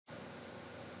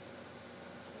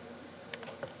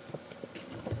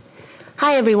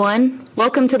Hi everyone,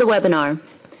 welcome to the webinar.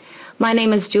 My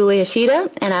name is Julia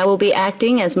Shida and I will be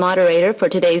acting as moderator for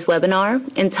today's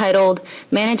webinar entitled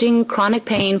Managing Chronic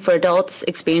Pain for Adults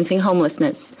Experiencing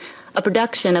Homelessness, a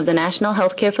production of the National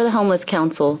Healthcare for the Homeless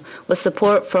Council with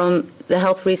support from the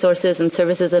Health Resources and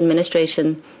Services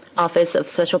Administration Office of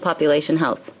Special Population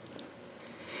Health.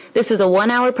 This is a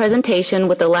 1-hour presentation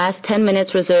with the last 10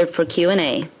 minutes reserved for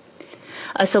Q&A.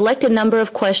 A selected number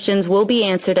of questions will be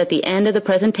answered at the end of the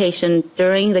presentation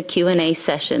during the Q&A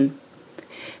session.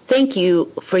 Thank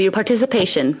you for your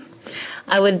participation.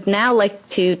 I would now like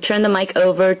to turn the mic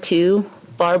over to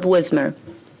Barb Wismer.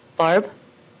 Barb?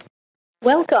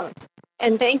 Welcome,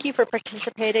 and thank you for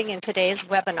participating in today's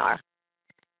webinar.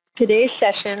 Today's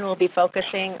session will be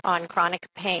focusing on chronic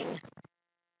pain.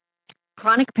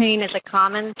 Chronic pain is a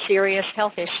common, serious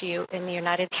health issue in the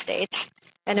United States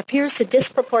and appears to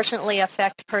disproportionately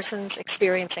affect persons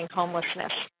experiencing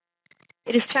homelessness.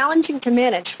 It is challenging to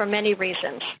manage for many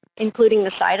reasons, including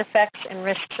the side effects and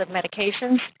risks of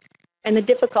medications and the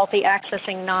difficulty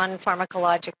accessing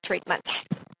non-pharmacologic treatments.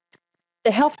 The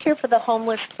Healthcare for the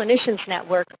Homeless Clinicians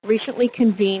Network recently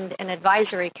convened an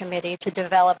advisory committee to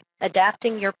develop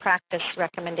adapting your practice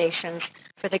recommendations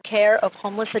for the care of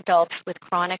homeless adults with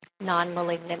chronic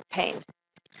non-malignant pain.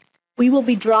 We will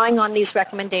be drawing on these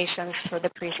recommendations for the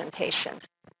presentation.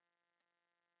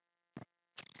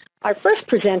 Our first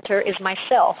presenter is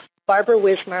myself, Barbara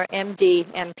Wismer, MD,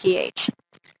 MPH.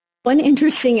 One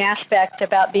interesting aspect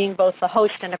about being both a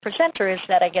host and a presenter is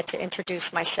that I get to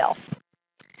introduce myself.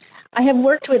 I have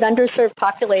worked with underserved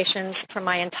populations for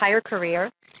my entire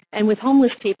career and with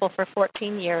homeless people for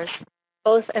 14 years,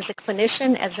 both as a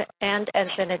clinician and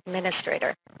as an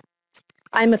administrator.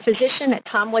 I'm a physician at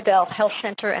Tom Waddell Health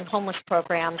Center and Homeless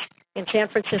Programs in San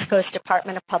Francisco's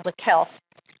Department of Public Health,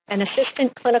 an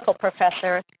assistant clinical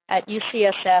professor at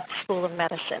UCSF School of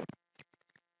Medicine.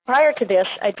 Prior to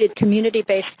this, I did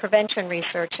community-based prevention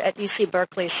research at UC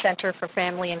Berkeley's Center for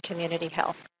Family and Community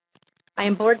Health. I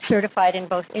am board certified in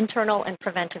both internal and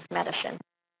preventive medicine.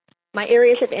 My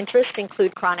areas of interest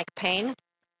include chronic pain,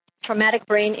 traumatic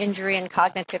brain injury and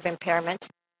cognitive impairment,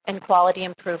 and quality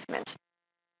improvement.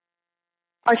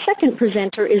 Our second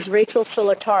presenter is Rachel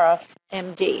Solotaroff,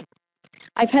 MD.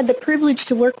 I've had the privilege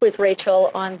to work with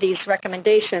Rachel on these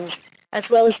recommendations,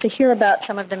 as well as to hear about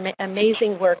some of the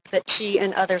amazing work that she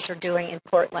and others are doing in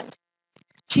Portland.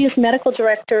 She is medical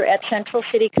director at Central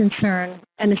City Concern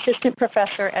and assistant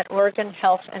professor at Oregon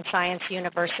Health and Science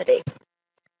University.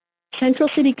 Central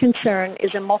City Concern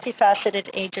is a multifaceted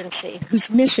agency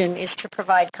whose mission is to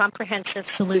provide comprehensive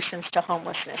solutions to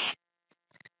homelessness.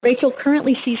 Rachel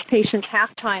currently sees patients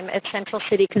half-time at Central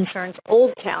City Concern's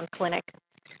Old Town Clinic,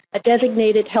 a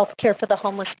designated healthcare for the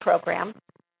homeless program,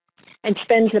 and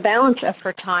spends the balance of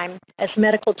her time as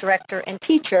medical director and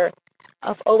teacher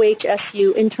of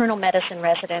OHSU internal medicine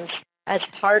residents as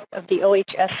part of the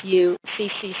OHSU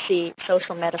CCC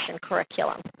social medicine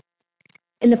curriculum.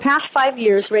 In the past 5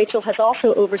 years, Rachel has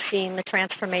also overseen the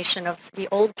transformation of the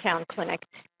Old Town Clinic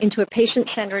into a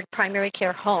patient-centered primary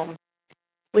care home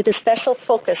with a special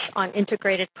focus on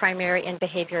integrated primary and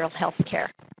behavioral health care.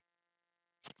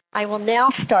 I will now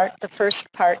start the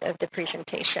first part of the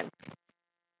presentation.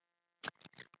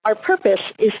 Our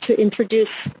purpose is to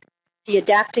introduce the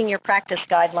Adapting Your Practice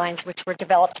guidelines, which were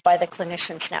developed by the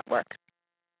Clinicians Network.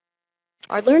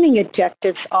 Our learning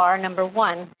objectives are, number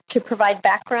one, to provide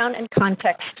background and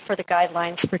context for the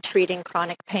guidelines for treating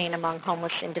chronic pain among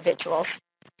homeless individuals.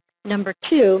 Number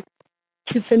two,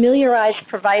 to familiarize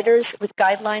providers with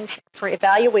guidelines for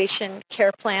evaluation,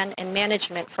 care plan, and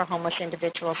management for homeless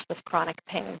individuals with chronic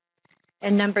pain.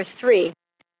 And number three,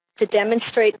 to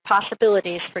demonstrate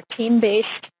possibilities for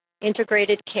team-based,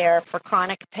 integrated care for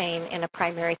chronic pain in a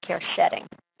primary care setting.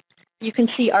 You can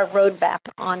see our roadmap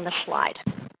on the slide.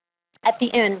 At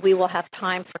the end, we will have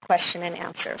time for question and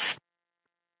answers.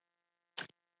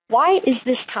 Why is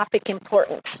this topic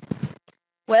important?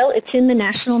 Well, it's in the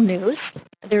national news.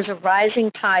 There's a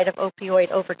rising tide of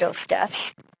opioid overdose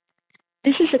deaths.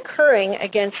 This is occurring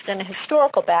against an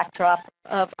historical backdrop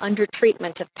of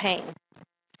undertreatment of pain.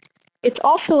 It's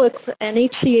also an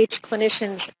HCH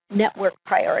Clinicians Network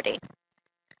priority.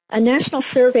 A national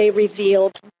survey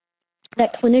revealed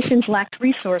that clinicians lacked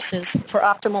resources for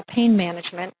optimal pain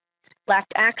management,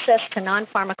 lacked access to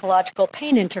non-pharmacological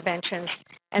pain interventions,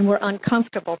 and were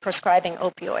uncomfortable prescribing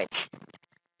opioids.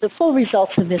 The full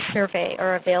results of this survey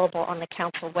are available on the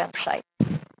Council website.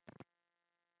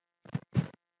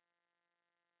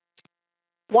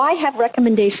 Why have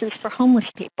recommendations for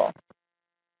homeless people?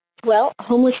 Well,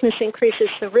 homelessness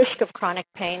increases the risk of chronic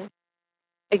pain,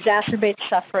 exacerbates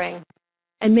suffering,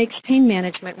 and makes pain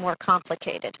management more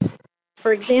complicated.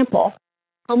 For example,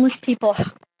 homeless people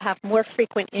have more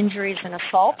frequent injuries and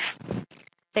assaults.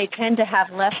 They tend to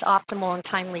have less optimal and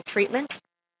timely treatment.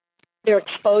 They're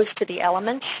exposed to the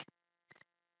elements.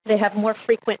 They have more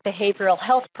frequent behavioral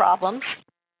health problems.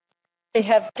 They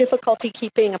have difficulty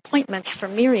keeping appointments for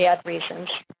myriad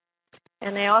reasons.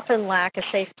 And they often lack a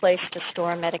safe place to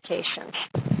store medications.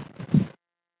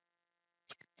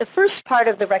 The first part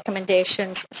of the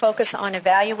recommendations focus on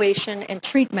evaluation and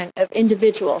treatment of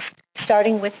individuals,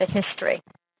 starting with the history.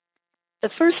 The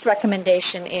first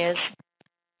recommendation is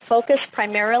focus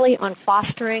primarily on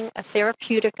fostering a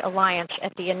therapeutic alliance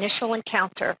at the initial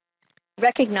encounter,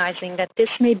 recognizing that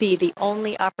this may be the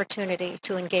only opportunity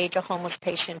to engage a homeless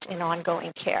patient in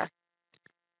ongoing care.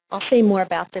 I'll say more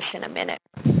about this in a minute.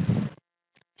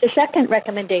 The second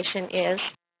recommendation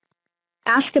is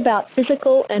ask about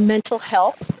physical and mental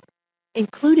health,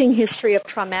 including history of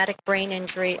traumatic brain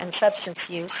injury and substance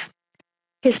use,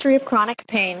 history of chronic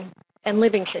pain, and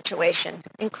living situation,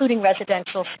 including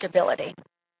residential stability.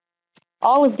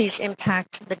 All of these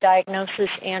impact the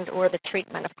diagnosis and/or the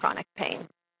treatment of chronic pain.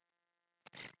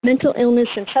 Mental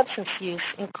illness and substance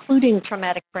use, including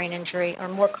traumatic brain injury, are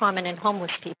more common in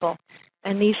homeless people,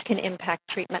 and these can impact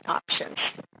treatment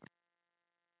options.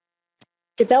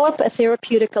 Develop a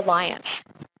therapeutic alliance.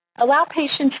 Allow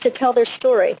patients to tell their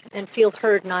story and feel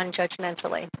heard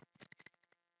non-judgmentally.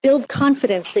 Build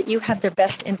confidence that you have their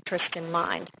best interest in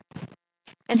mind.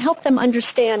 And help them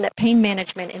understand that pain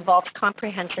management involves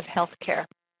comprehensive health care.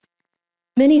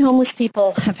 Many homeless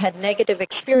people have had negative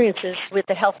experiences with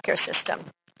the healthcare system.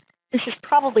 This is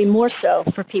probably more so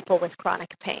for people with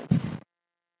chronic pain.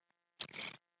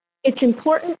 It's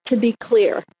important to be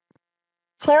clear.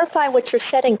 Clarify what your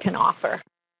setting can offer.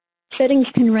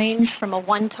 Settings can range from a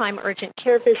one-time urgent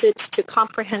care visit to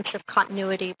comprehensive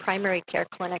continuity primary care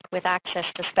clinic with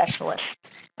access to specialists,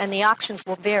 and the options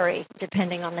will vary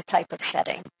depending on the type of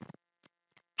setting.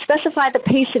 Specify the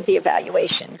pace of the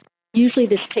evaluation. Usually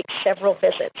this takes several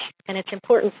visits, and it's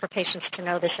important for patients to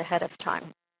know this ahead of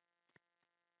time.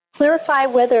 Clarify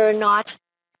whether or not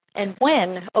and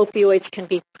when opioids can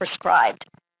be prescribed.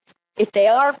 If they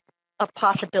are a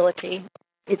possibility,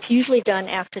 it's usually done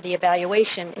after the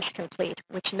evaluation is complete,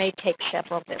 which may take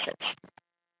several visits.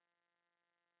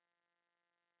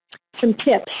 Some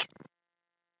tips.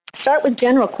 Start with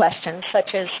general questions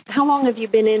such as, how long have you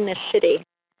been in this city?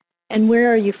 And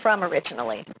where are you from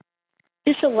originally?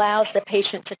 This allows the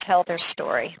patient to tell their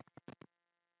story.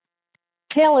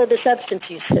 Tailor the substance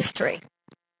use history.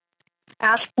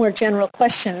 Ask more general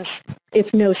questions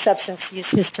if no substance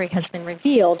use history has been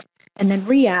revealed, and then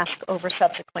re-ask over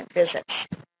subsequent visits.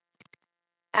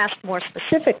 Ask more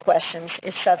specific questions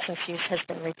if substance use has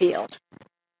been revealed.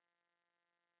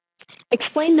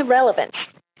 Explain the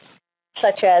relevance,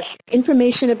 such as,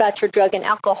 information about your drug and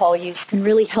alcohol use can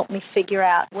really help me figure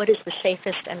out what is the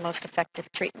safest and most effective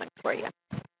treatment for you.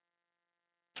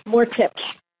 More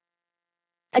tips.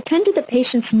 Attend to the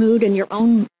patient's mood and your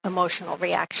own emotional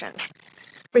reactions.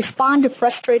 Respond to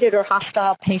frustrated or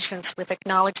hostile patients with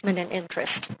acknowledgement and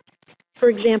interest. For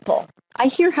example, I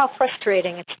hear how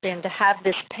frustrating it's been to have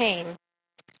this pain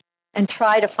and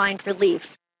try to find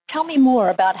relief. Tell me more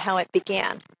about how it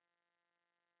began.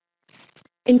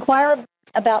 Inquire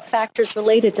about factors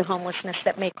related to homelessness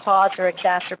that may cause or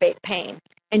exacerbate pain,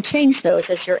 and change those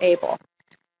as you're able.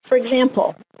 For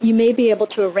example, you may be able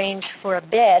to arrange for a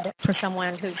bed for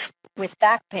someone who's with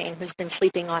back pain who's been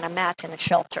sleeping on a mat in a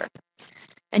shelter.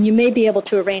 And you may be able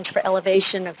to arrange for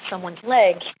elevation of someone's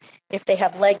legs if they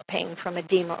have leg pain from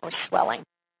edema or swelling.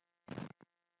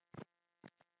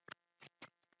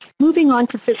 Moving on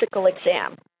to physical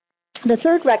exam. The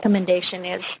third recommendation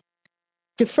is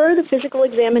defer the physical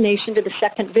examination to the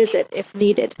second visit if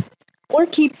needed, or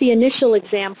keep the initial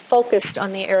exam focused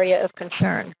on the area of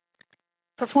concern.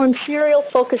 Perform serial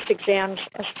focused exams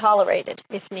as tolerated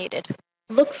if needed.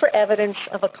 Look for evidence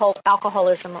of occult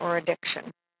alcoholism or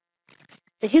addiction.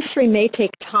 The history may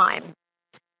take time,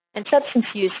 and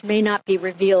substance use may not be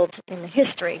revealed in the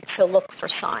history, so look for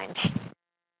signs.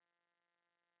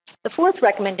 The fourth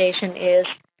recommendation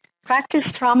is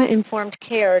practice trauma-informed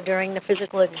care during the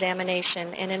physical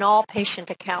examination and in all patient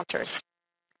encounters,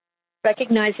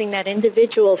 recognizing that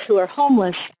individuals who are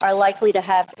homeless are likely to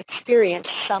have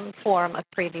experienced some form of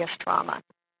previous trauma.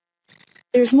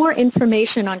 There's more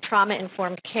information on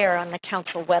trauma-informed care on the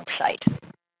Council website.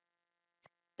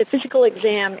 The physical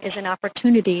exam is an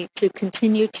opportunity to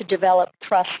continue to develop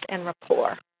trust and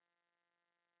rapport.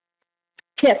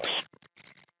 Tips.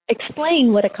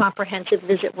 Explain what a comprehensive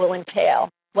visit will entail,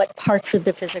 what parts of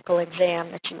the physical exam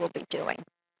that you will be doing.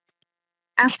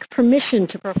 Ask permission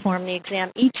to perform the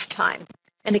exam each time.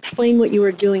 and explain what you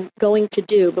are going to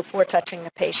do before touching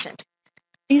the patient.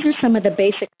 These are some of the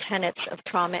basic tenets of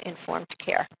trauma-informed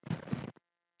care.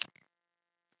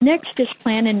 Next is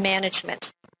plan and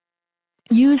management.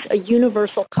 Use a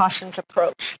universal cautions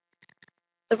approach.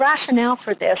 The rationale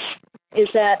for this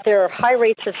is that there are high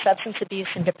rates of substance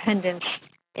abuse and dependence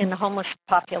in the homeless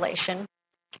population,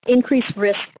 increased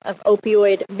risk of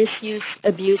opioid misuse,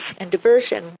 abuse, and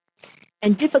diversion,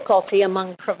 and difficulty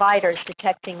among providers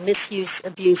detecting misuse,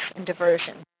 abuse, and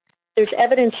diversion. There's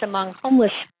evidence among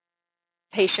homeless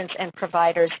patients and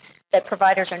providers that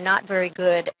providers are not very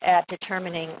good at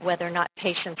determining whether or not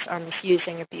patients are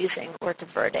misusing, abusing, or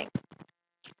diverting.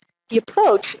 The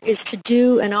approach is to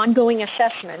do an ongoing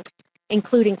assessment,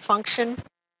 including function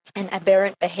and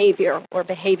aberrant behavior or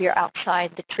behavior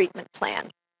outside the treatment plan,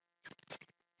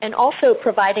 and also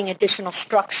providing additional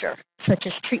structure, such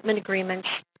as treatment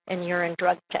agreements and urine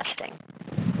drug testing.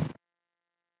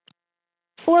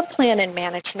 For plan and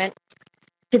management,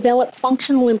 develop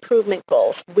functional improvement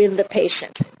goals with the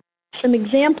patient. Some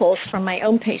examples from my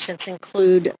own patients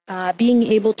include being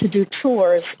able to do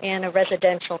chores in a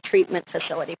residential treatment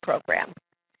facility program,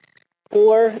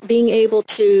 or being able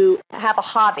to have a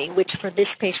hobby, which for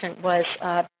this patient was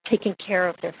taking care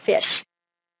of their fish.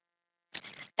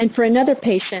 And for another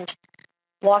patient,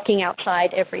 walking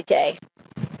outside every day.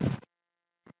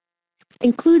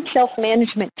 Include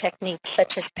self-management techniques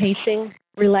such as pacing,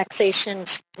 relaxation,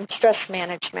 and stress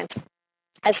management,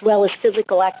 as well as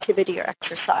physical activity or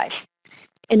exercise,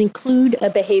 and include a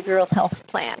behavioral health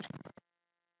plan.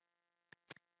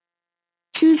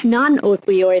 Choose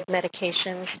non-opioid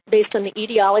medications based on the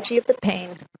etiology of the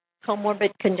pain,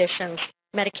 comorbid conditions,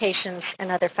 medications,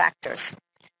 and other factors,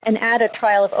 and add a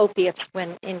trial of opiates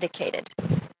when indicated.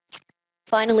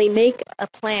 Finally, make a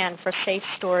plan for safe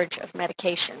storage of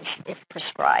medications if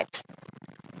prescribed.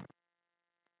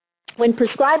 When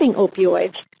prescribing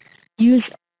opioids,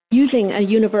 using a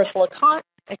universal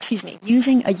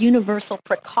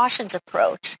precautions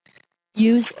approach,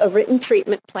 use a written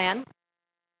treatment plan,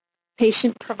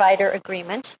 patient-provider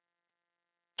agreement,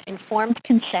 informed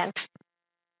consent,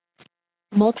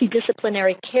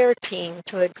 multidisciplinary care team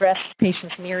to address the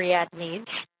patient's myriad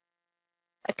needs,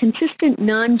 a consistent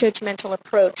non-judgmental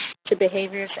approach to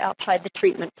behaviors outside the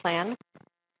treatment plan,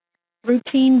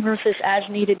 routine versus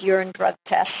as-needed urine drug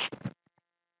tests,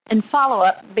 and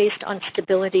follow-up based on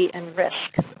stability and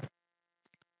risk.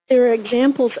 There are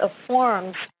examples of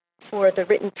forms for the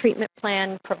written treatment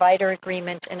plan, provider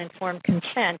agreement, and informed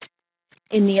consent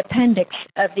in the appendix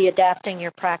of the Adapting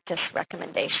Your Practice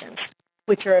recommendations,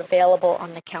 which are available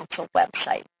on the Council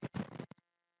website.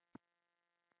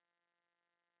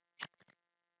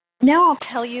 Now I'll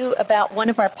tell you about one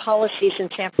of our policies in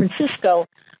San Francisco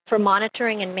for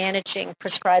monitoring and managing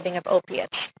prescribing of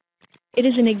opiates. It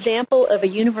is an example of a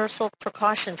universal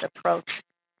precautions approach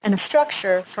and a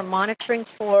structure for monitoring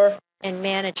for and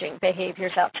managing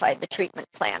behaviors outside the treatment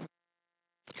plan.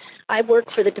 I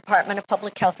work for the Department of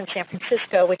Public Health in San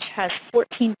Francisco, which has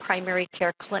 14 primary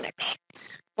care clinics.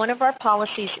 One of our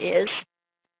policies is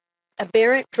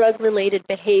aberrant drug-related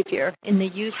behavior in the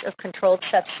use of controlled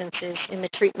substances in the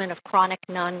treatment of chronic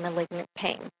non-malignant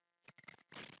pain.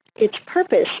 Its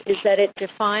purpose is that it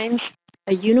defines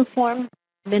a uniform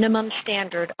minimum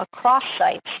standard across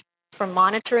sites for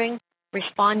monitoring,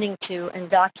 responding to, and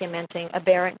documenting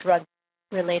aberrant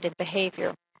drug-related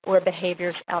behavior or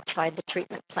behaviors outside the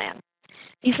treatment plan.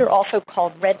 These are also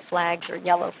called red flags or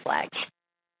yellow flags.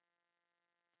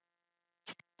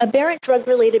 Aberrant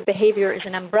drug-related behavior is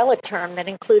an umbrella term that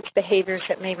includes behaviors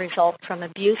that may result from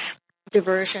abuse,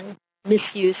 diversion,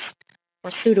 misuse, or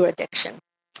pseudo-addiction.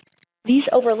 These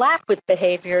overlap with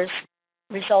behaviors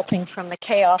resulting from the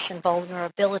chaos and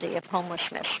vulnerability of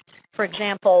homelessness. For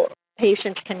example,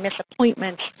 patients can miss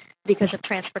appointments because of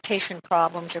transportation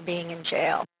problems or being in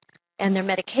jail, and their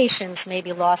medications may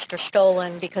be lost or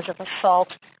stolen because of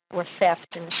assault or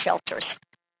theft in the shelters.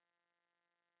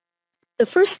 The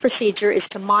first procedure is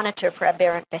to monitor for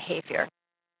aberrant behavior.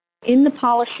 In the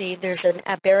policy, there's an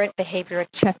aberrant behavior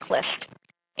checklist,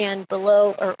 and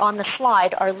below or on the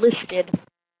slide are listed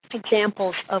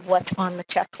examples of what's on the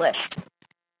checklist.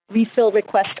 Refill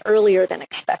request earlier than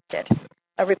expected,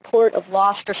 a report of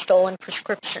lost or stolen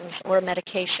prescriptions or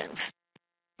medications,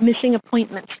 missing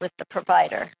appointments with the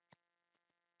provider,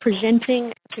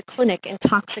 presenting to clinic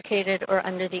intoxicated or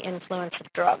under the influence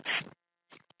of drugs,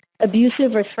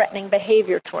 abusive or threatening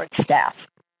behavior towards staff,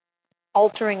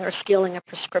 altering or stealing a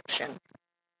prescription.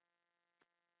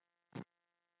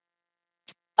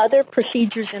 Other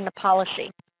procedures in the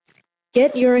policy.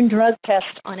 Get urine drug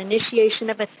tests on initiation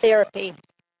of a therapy,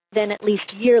 then at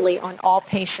least yearly on all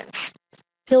patients.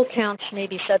 Pill counts may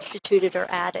be substituted or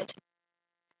added.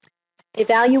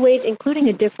 Evaluate, including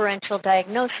a differential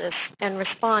diagnosis, and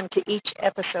respond to each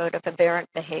episode of aberrant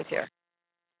behavior.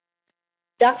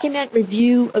 Document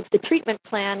review of the treatment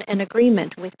plan and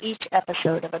agreement with each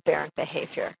episode of aberrant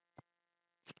behavior.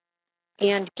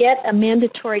 And get a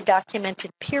mandatory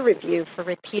documented peer review for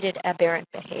repeated aberrant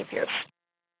behaviors.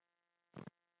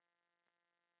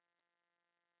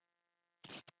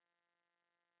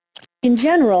 In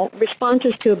general,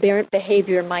 responses to aberrant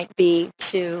behavior might be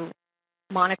to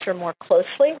monitor more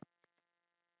closely,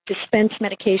 dispense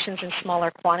medications in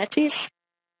smaller quantities,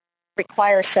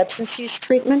 require substance use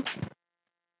treatment,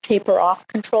 taper off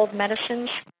controlled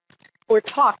medicines, or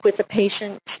talk with the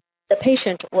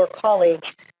patient or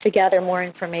colleagues to gather more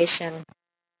information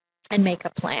and make a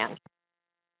plan.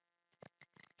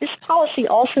 This policy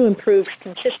also improves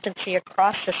consistency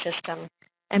across the system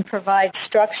and provides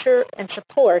structure and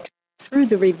support through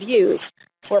the reviews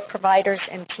for providers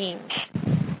and teams.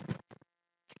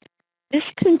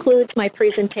 This concludes my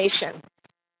presentation.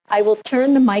 I will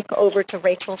turn the mic over to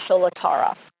Rachel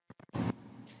Solotaroff.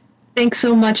 Thanks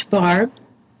so much, Barb,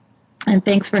 and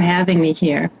thanks for having me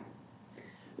here.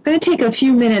 I'm going to take a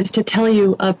few minutes to tell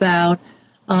you about,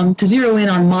 to zero in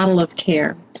on model of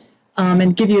care,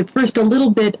 and give you first a little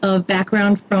bit of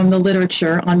background from the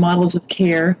literature on models of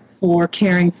care for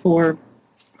caring for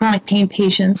chronic pain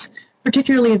patients,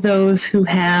 particularly those who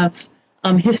have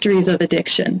histories of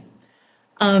addiction.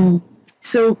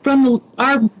 So from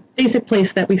our basic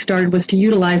place that we started was to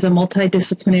utilize a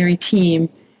multidisciplinary team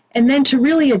and then to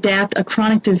really adapt a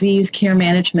chronic disease care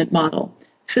management model,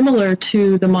 similar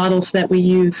to the models that we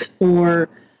use for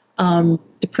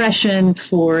depression,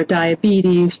 for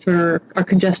diabetes, for our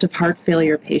congestive heart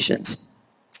failure patients.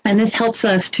 And this helps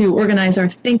us to organize our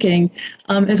thinking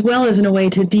as well as in a way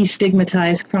to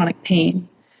destigmatize chronic pain.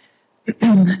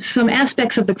 Some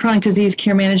aspects of the chronic disease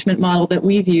care management model that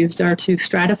we've used are to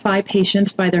stratify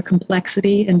patients by their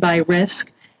complexity and by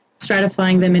risk,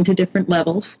 stratifying them into different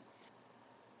levels.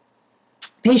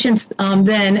 Patients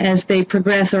then, as they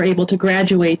progress, are able to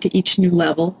graduate to each new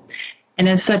level, and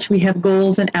as such we have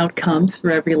goals and outcomes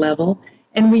for every level,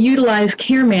 and we utilize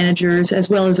care managers as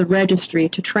well as a registry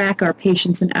to track our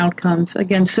patients and outcomes,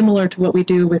 again similar to what we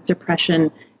do with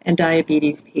depression and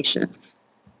diabetes patients.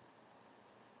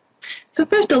 So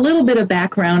first, a little bit of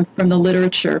background from the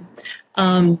literature,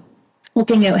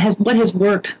 looking at what has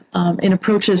worked in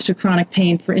approaches to chronic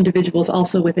pain for individuals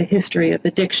also with a history of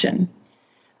addiction.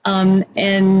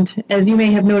 And as you may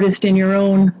have noticed in your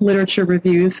own literature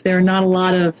reviews, there are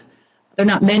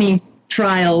not many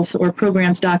trials or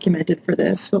programs documented for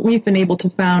this. What we've been able to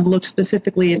find look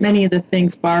specifically at many of the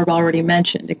things Barb already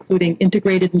mentioned, including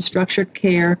integrated and structured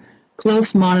care,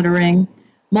 close monitoring,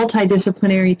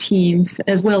 multidisciplinary teams,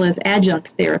 as well as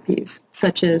adjunct therapies,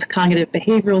 such as cognitive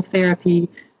behavioral therapy,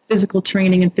 physical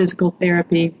training and physical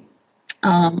therapy,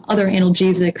 other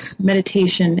analgesics,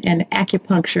 meditation, and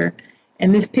acupuncture.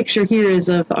 And this picture here is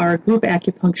of our group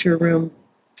acupuncture room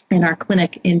in our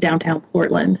clinic in downtown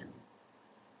Portland.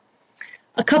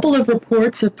 A couple of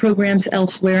reports of programs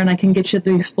elsewhere, and I can get you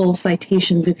these full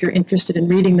citations if you're interested in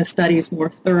reading the studies more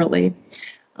thoroughly.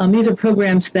 These are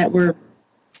programs that were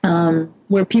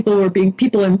where people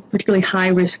in particularly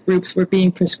high-risk groups were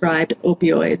being prescribed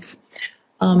opioids.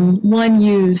 One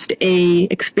used a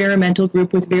experimental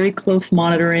group with very close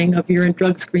monitoring of urine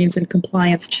drug screens and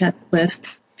compliance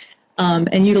checklists,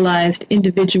 and utilized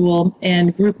individual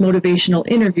and group motivational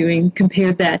interviewing,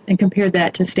 compared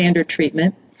that to standard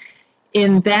treatment.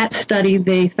 In that study,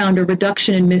 they found a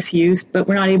reduction in misuse, but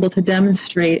were not able to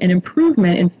demonstrate an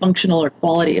improvement in functional or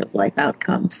quality of life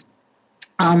outcomes.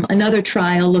 Another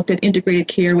trial looked at integrated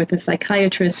care with a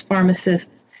psychiatrist,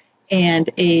 pharmacist, and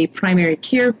a primary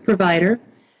care provider.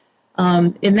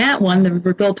 In that one, the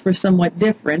results were somewhat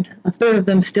different. A third of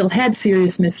them still had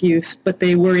serious misuse, but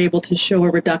they were able to show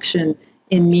a reduction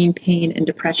in mean pain and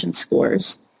depression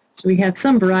scores. So we have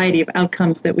some variety of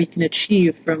outcomes that we can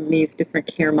achieve from these different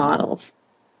care models.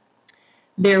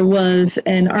 There was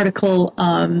an article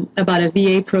about a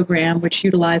VA program which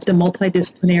utilized a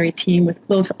multidisciplinary team with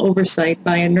close oversight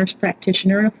by a nurse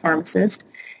practitioner and a pharmacist,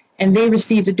 and they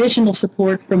received additional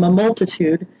support from a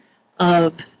multitude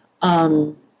of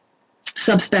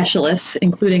subspecialists,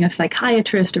 including a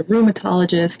psychiatrist, a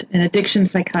rheumatologist, an addiction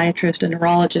psychiatrist, a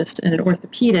neurologist, and an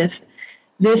orthopedist.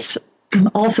 This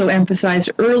also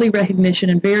emphasized early recognition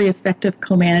and very effective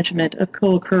co-management of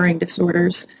co-occurring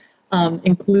disorders,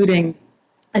 including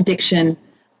addiction,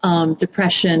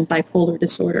 depression, bipolar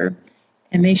disorder,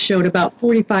 and they showed about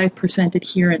 45%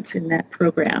 adherence in that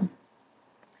program.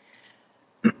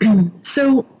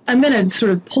 So I'm going to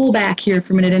sort of pull back here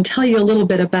for a minute and tell you a little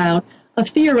bit about a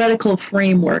theoretical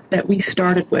framework that we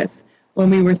started with when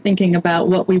we were thinking about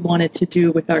what we wanted to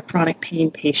do with our chronic pain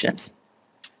patients.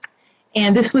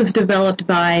 And this was developed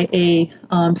by a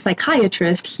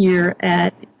psychiatrist here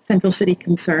at Central City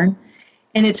Concern.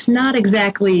 And it's not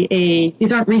exactly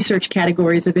these aren't research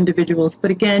categories of individuals,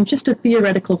 but again, just a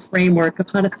theoretical framework of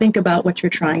how to think about what you're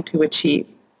trying to achieve.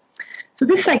 So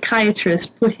this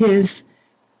psychiatrist put his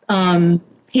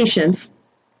patients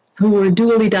who were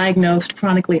dually diagnosed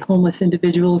chronically homeless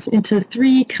individuals into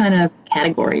three kind of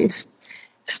categories: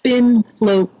 spin,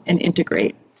 float, and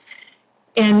integrate.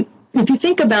 And if you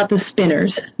think about the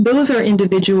spinners, those are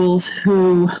individuals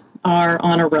who are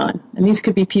on a run. And these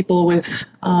could be people with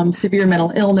severe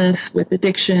mental illness, with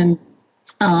addiction,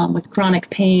 with chronic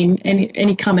pain,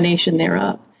 any combination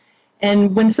thereof.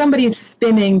 And when somebody's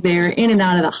spinning, they're in and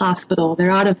out of the hospital, they're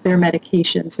out of their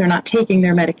medications, they're not taking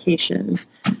their medications,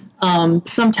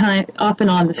 often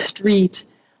on the street,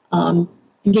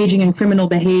 engaging in criminal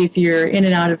behavior, in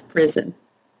and out of prison.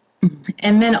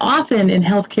 And then often in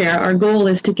healthcare, our goal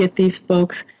is to get these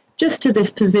folks just to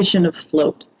this position of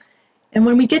float. And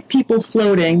when we get people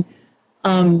floating,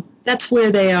 that's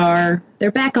where they are.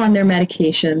 They're back on their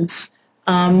medications.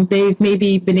 They've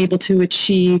maybe been able to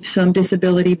achieve some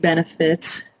disability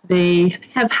benefits. They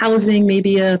have housing,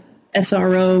 maybe a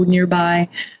SRO nearby,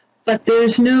 but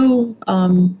there's no,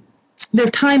 their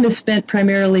time is spent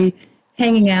primarily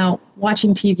hanging out,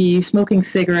 watching TV, smoking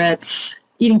cigarettes,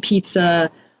 eating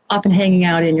pizza, often hanging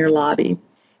out in your lobby.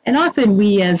 And often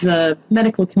we as a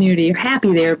medical community are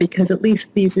happy there because at least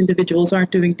these individuals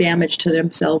aren't doing damage to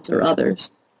themselves or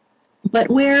others. But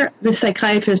where the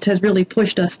psychiatrist has really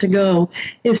pushed us to go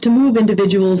is to move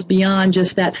individuals beyond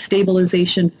just that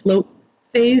stabilization float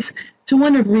phase to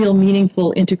one of real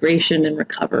meaningful integration and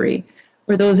recovery,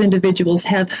 where those individuals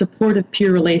have supportive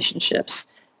peer relationships.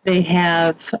 They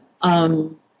have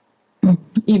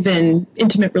even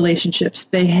intimate relationships.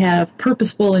 They have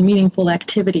purposeful and meaningful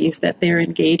activities that they're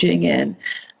engaging in,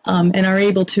 and are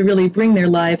able to really bring their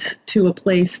lives to a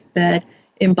place that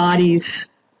embodies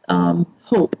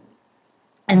hope.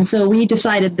 And so we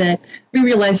decided that we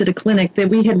realized at a clinic that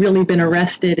we had really been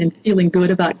arrested in feeling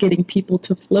good about getting people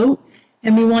to float,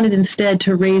 and we wanted instead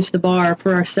to raise the bar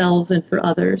for ourselves and for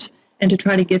others and to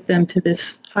try to get them to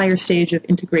this higher stage of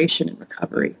integration and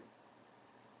recovery.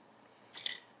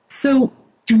 So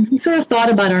we sort of thought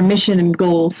about our mission and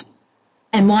goals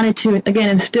and wanted to, again,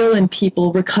 instill in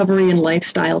people recovery and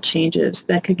lifestyle changes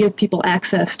that could give people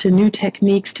access to new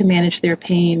techniques to manage their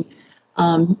pain,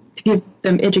 to give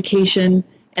them education,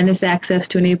 and this access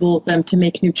to enable them to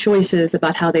make new choices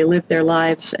about how they live their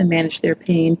lives and manage their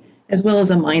pain, as well as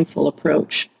a mindful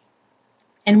approach.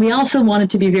 And we also wanted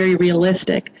to be very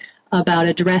realistic about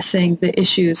addressing the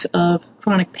issues of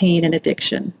chronic pain and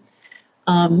addiction.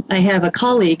 I have a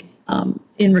colleague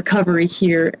in recovery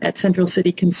here at Central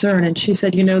City Concern, and she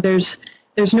said, you know, there's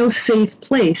no safe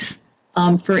place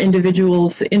for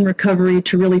individuals in recovery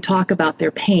to really talk about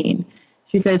their pain.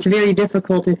 She said it's very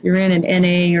difficult if you're in an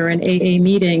NA or an AA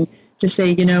meeting to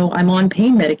say, you know, I'm on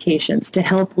pain medications to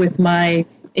help with my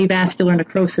avascular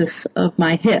necrosis of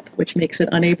my hip, which makes it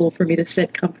unable for me to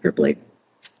sit comfortably.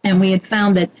 And we had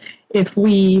found that if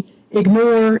we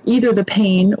ignore either the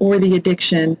pain or the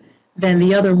addiction, then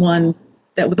the one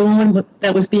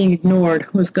that was being ignored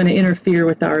was going to interfere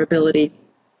with our ability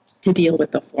to deal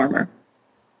with the former.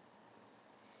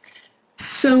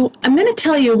 So I'm going to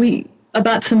tell you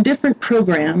about some different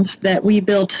programs that we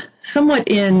built somewhat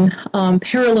in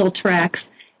parallel tracks,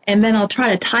 and then I'll try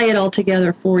to tie it all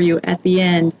together for you at the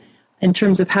end in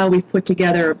terms of how we put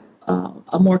together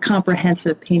a more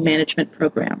comprehensive pain management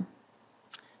program.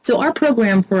 So our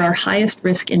program for our highest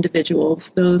risk individuals,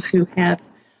 those who have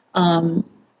a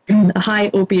high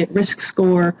opiate risk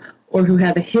score or who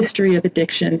have a history of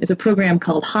addiction, is a program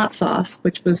called Hot Sauce,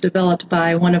 which was developed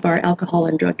by one of our alcohol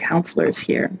and drug counselors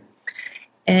here.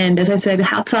 And as I said,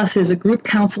 Hot Sauce is a group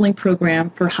counseling program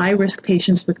for high-risk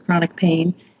patients with chronic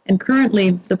pain. And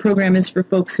currently, the program is for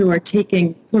folks who are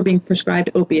being prescribed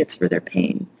opiates for their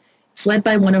pain. It's led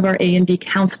by one of our A&D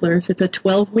counselors. It's a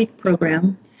 12-week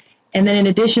program. And then in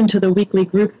addition to the weekly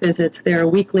group visits, there are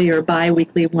weekly or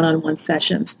bi-weekly one-on-one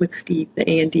sessions with Steve, the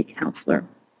A&D counselor.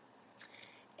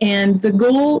 And the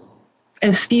goal,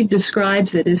 as Steve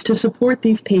describes it, is to support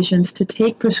these patients to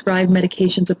take prescribed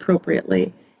medications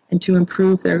appropriately and to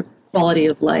improve their quality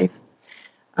of life.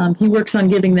 He works on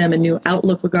giving them a new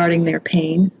outlook regarding their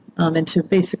pain and to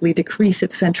basically decrease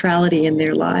its centrality in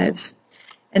their lives.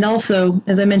 And also,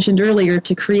 as I mentioned earlier,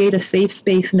 to create a safe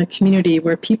space in a community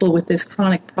where people with this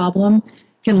chronic problem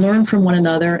can learn from one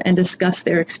another and discuss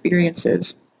their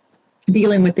experiences,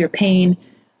 dealing with their pain,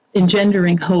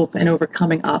 engendering hope, and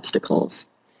overcoming obstacles.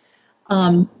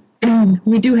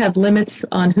 We do have limits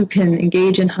on who can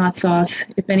engage in hot sauce.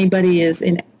 If anybody is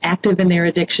active in their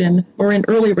addiction or in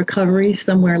early recovery,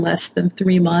 somewhere less than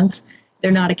 3 months,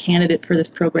 they're not a candidate for this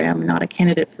program, not a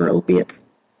candidate for opiates,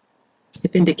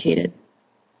 if indicated.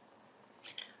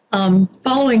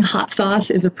 Following Hot Sauce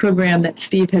is a program that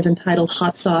Steve has entitled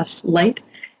Hot Sauce Light.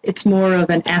 It's more of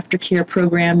an aftercare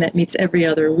program that meets every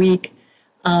other week.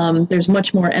 There's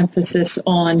much more emphasis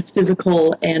on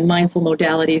physical and mindful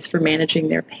modalities for managing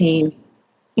their pain,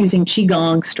 using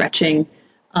Qigong, stretching,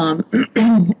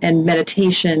 and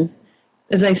meditation.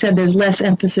 As I said, there's less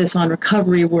emphasis on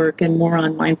recovery work and more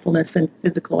on mindfulness and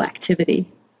physical activity.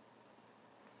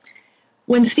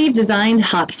 When Steve designed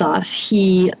Hot Sauce,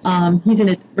 he's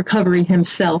in recovery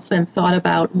himself and thought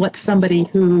about what somebody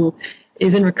who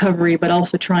is in recovery but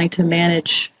also trying to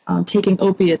manage taking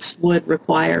opiates would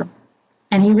require.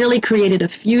 And he really created a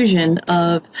fusion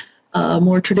of a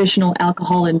more traditional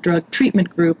alcohol and drug treatment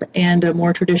group and a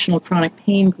more traditional chronic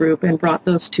pain group and brought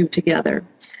those two together.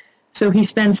 So he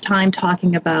spends time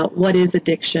talking about what is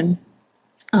addiction,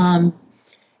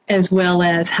 as well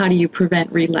as how do you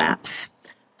prevent relapse.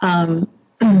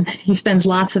 He spends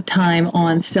lots of time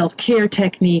on self-care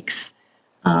techniques,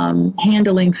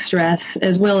 handling stress,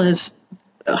 as well as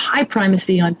a high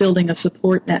primacy on building a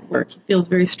support network. He feels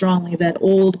very strongly that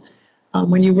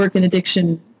when you work in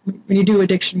addiction, when you do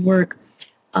addiction work,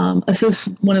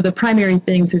 one of the primary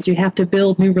things is you have to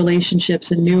build new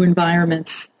relationships and new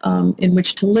environments in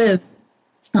which to live,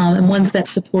 and ones that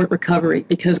support recovery,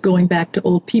 because going back to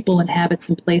old people and habits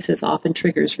and places often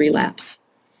triggers relapse.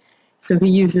 So he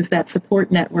uses that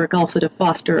support network also to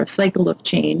foster a cycle of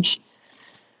change.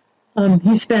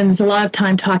 He spends a lot of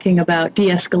time talking about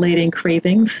de-escalating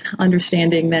cravings,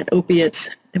 understanding that opiates,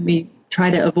 and we try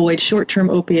to avoid short-term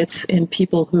opiates in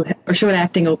people or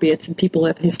short-acting opiates in people who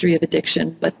have a history of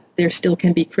addiction, but there still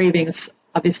can be cravings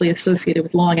obviously associated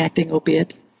with long-acting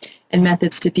opiates and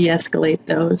methods to de-escalate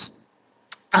those.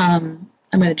 I'm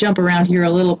going to jump around here a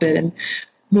little bit and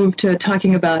move to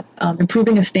talking about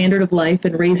improving a standard of life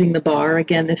and raising the bar.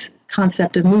 Again, this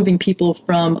concept of moving people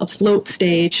from a float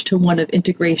stage to one of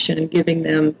integration and giving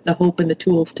them the hope and the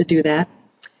tools to do that.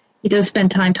 He does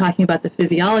spend time talking about the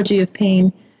physiology of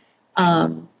pain,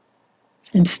 and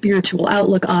spiritual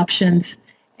outlook options.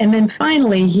 And then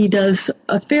finally, he does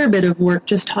a fair bit of work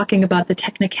just talking about the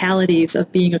technicalities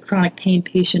of being a chronic pain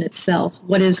patient itself.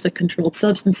 What is the Controlled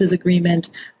Substances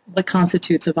Agreement? What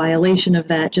constitutes a violation of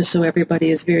that, just so everybody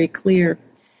is very clear.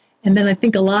 And then I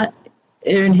think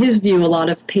in his view, a lot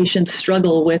of patients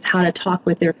struggle with how to talk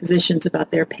with their physicians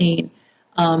about their pain,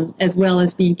 as well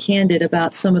as being candid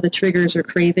about some of the triggers or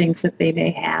cravings that they may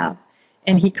have.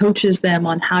 And he coaches them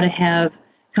on how to have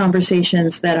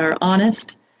conversations that are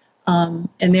honest, and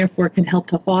therefore can help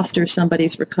to foster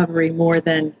somebody's recovery more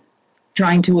than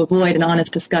trying to avoid an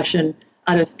honest discussion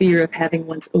out of fear of having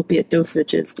one's opiate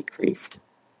dosages decreased.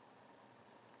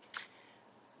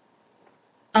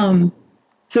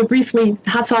 So briefly,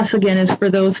 Hot Sauce, again, is for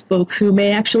those folks who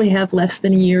may actually have less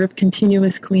than a year of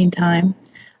continuous clean time.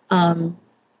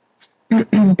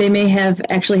 They may have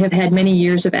had many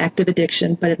years of active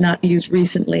addiction, but have not used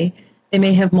recently. They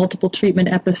may have multiple treatment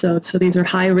episodes, so these are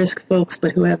high-risk folks,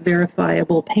 but who have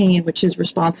verifiable pain, which is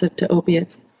responsive to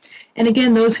opiates. And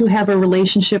again, those who have a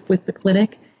relationship with the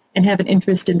clinic and have an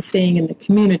interest in staying in the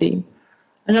community.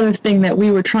 Another thing that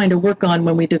we were trying to work on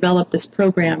when we developed this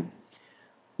program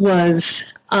was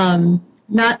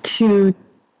not to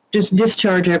just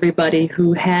discharge everybody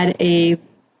who had a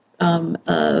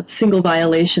single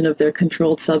violation of their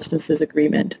Controlled Substances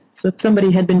Agreement. So if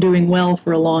somebody had been doing well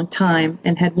for a long time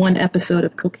and had one episode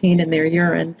of cocaine in their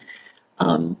urine,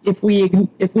 if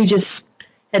we just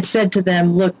had said to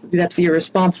them, look, that's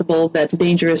irresponsible, that's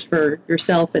dangerous for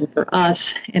yourself and for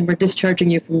us, and we're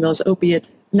discharging you from those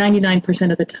opiates,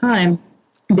 99% of the time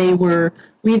they were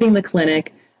leaving the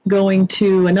clinic, going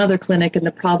to another clinic, and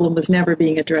the problem was never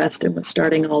being addressed and was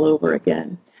starting all over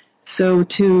again. So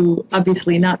to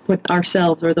obviously not put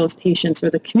ourselves or those patients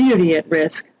or the community at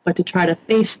risk, but to try to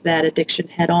face that addiction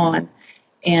head on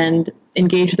and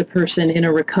engage the person in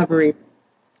a recovery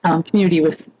community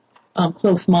with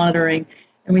close monitoring.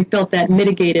 And we felt that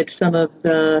mitigated some of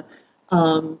the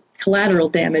collateral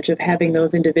damage of having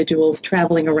those individuals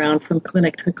traveling around from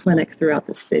clinic to clinic throughout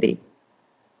the city.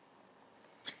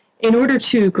 In order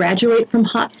to graduate from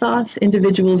Hot Sauce,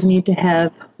 individuals need to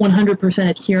have 100%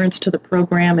 adherence to the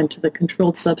program and to the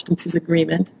Controlled Substances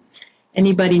Agreement.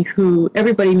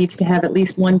 Everybody needs to have at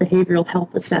least one behavioral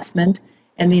health assessment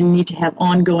and they need to have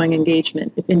ongoing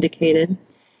engagement if indicated.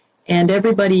 And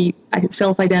everybody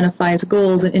self-identifies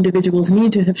goals, and individuals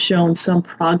need to have shown some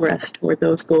progress toward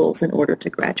those goals in order to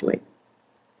graduate.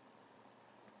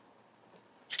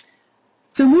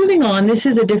 So moving on, this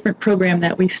is a different program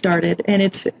that we started, and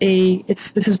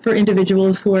this is for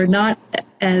individuals who are not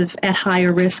as at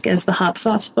higher risk as the hot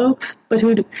sauce folks, but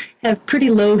who have pretty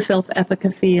low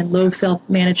self-efficacy and low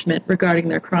self-management regarding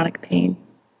their chronic pain.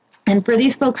 And for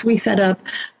these folks, we set up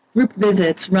group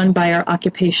visits run by an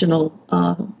occupational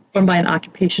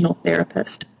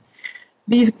therapist.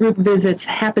 These group visits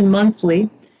happen monthly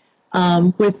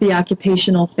with the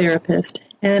occupational therapist,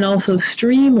 and then also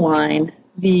streamline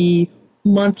the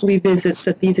monthly visits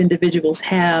that these individuals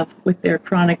have with their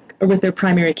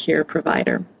primary care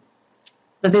provider.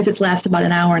 The visits last about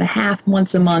an hour and a half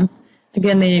once a month.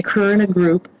 Again, they occur in a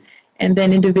group, and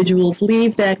then individuals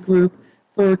leave that group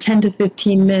for 10 to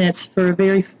 15 minutes for a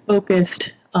very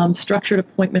focused, structured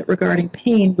appointment regarding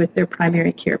pain with their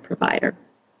primary care provider.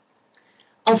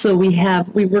 Also,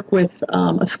 we work with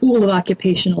a school of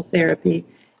occupational therapy,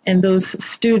 and those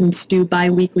students do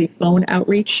biweekly phone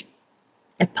outreach,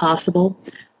 if possible,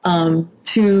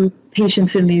 to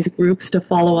patients in these groups to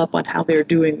follow up on how they're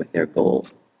doing with their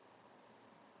goals.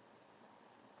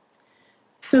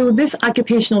 So this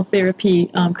occupational therapy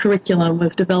curriculum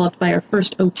was developed by our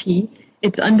first OT.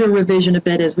 It's under revision a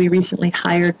bit as we recently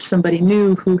hired somebody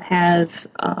new who has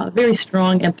a very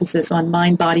strong emphasis on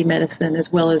mind-body medicine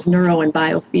as well as neuro and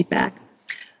biofeedback.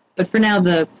 But for now,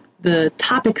 the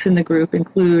topics in the group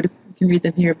include, you can read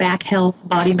them here, back health,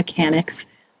 body mechanics,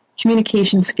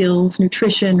 communication skills,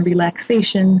 nutrition,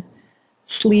 relaxation,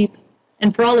 sleep.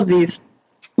 And for all of these,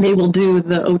 they will do,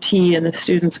 the OT and the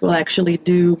students will actually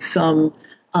do some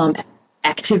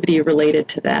activity related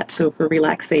to that. So for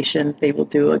relaxation, they will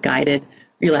do a guided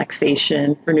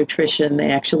relaxation. For nutrition,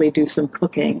 they actually do some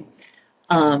cooking.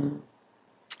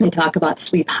 They talk about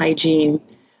sleep hygiene.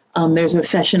 There's a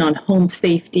session on home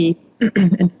safety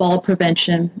and fall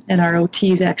prevention, and our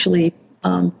OTs actually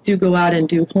do go out and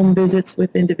do home visits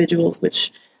with individuals,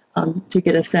 which to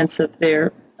get a sense of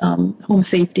their home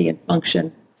safety and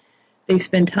function. They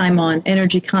spend time on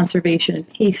energy conservation and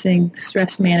pacing,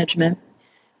 stress management.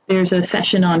 There's a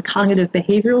session on cognitive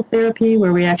behavioral therapy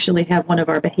where we actually have one of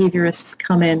our behaviorists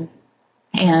come in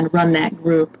and run that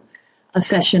group. A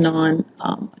session on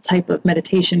a type of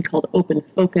meditation called open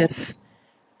focus.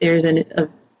 There's a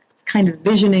kind of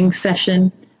visioning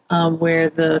session where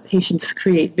the patients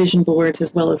create vision boards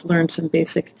as well as learn some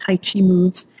basic Tai Chi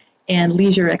moves, and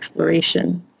leisure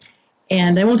exploration.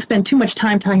 And I won't spend too much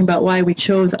time talking about why we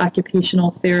chose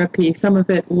occupational therapy. Some of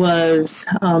it was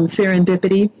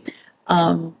serendipity,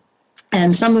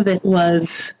 and some of it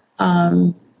was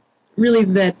really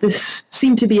that this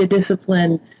seemed to be a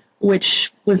discipline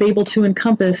which was able to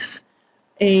encompass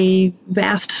a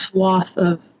vast swath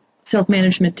of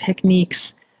self-management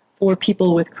techniques for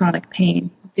people with chronic pain.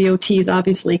 The OTs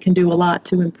obviously can do a lot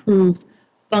to improve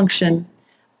function.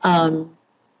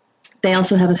 They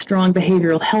also have a strong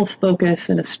behavioral health focus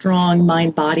and a strong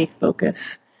mind-body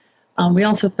focus. We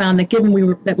also found that given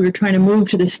that we were trying to move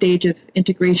to the stage of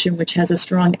integration, which has a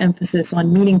strong emphasis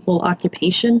on meaningful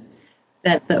occupation,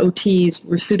 that the OTs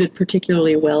were suited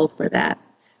particularly well for that.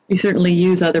 We certainly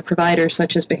use other providers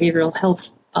such as behavioral health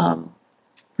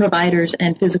providers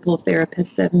and physical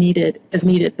therapists as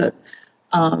needed, but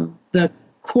the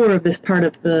core of this part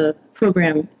of the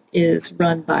program is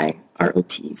run by our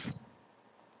OTs.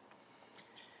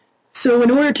 So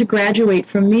in order to graduate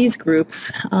from these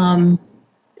groups,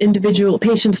 individual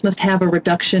patients must have a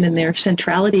reduction in their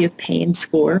centrality of pain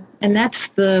score, and that's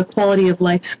the quality of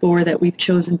life score that we've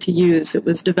chosen to use. It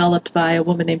was developed by a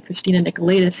woman named Christina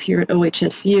Nicolaitis here at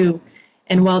OHSU,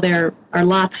 and while there are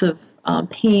lots of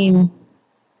pain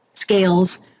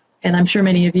scales, and I'm sure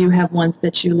many of you have ones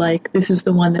that you like, this is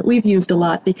the one that we've used a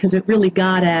lot because it really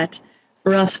got at,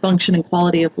 for us, function and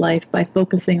quality of life by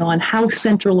focusing on how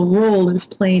central a role is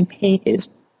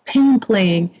pain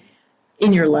playing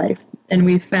in your life. And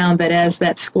we've found that as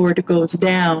that score goes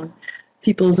down,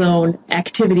 people's own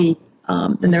activity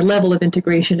and their level of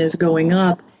integration is going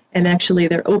up, and actually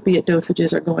their opiate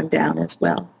dosages are going down as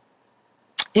well.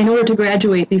 In order to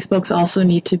graduate, these folks also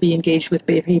need to be engaged with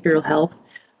behavioral health,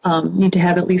 need to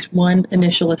have at least one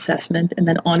initial assessment and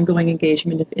then ongoing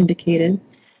engagement if indicated.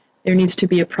 There needs to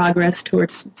be a progress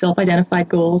towards self-identified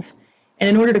goals. And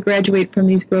in order to graduate from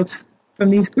these groups,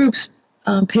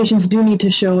 patients do need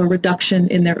to show a reduction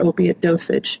in their opiate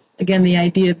dosage. Again, the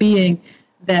idea being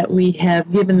that we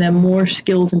have given them more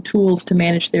skills and tools to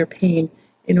manage their pain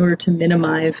in order to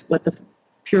minimize what the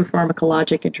pure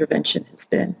pharmacologic intervention has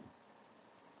been.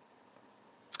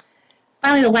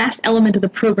 Finally, the last element of the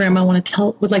program I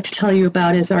would like to tell you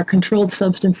about is our Controlled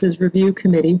Substances Review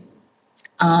Committee.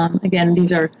 Again,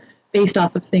 these are based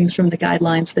off of things from the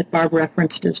guidelines that Barb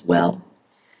referenced as well.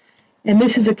 And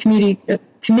this is a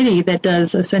committee that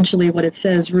does essentially what it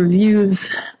says, reviews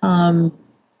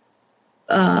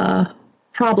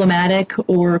problematic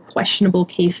or questionable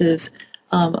cases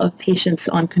of patients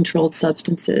on controlled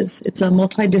substances. It's a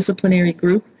multidisciplinary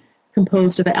group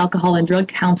composed of an alcohol and drug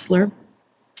counselor,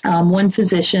 one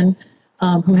physician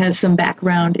who has some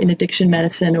background in addiction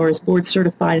medicine or is board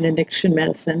certified in addiction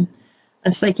medicine,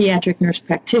 a psychiatric nurse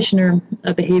practitioner,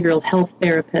 a behavioral health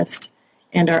therapist,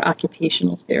 and our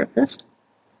occupational therapist.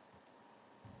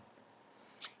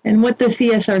 And what the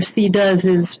CSRC does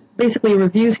is basically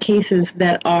reviews cases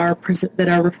that are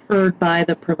referred by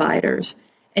the providers.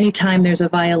 Anytime there's a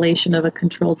violation of a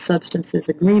controlled substances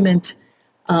agreement,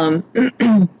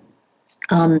 that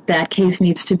case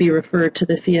needs to be referred to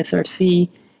the CSRC.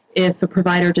 If a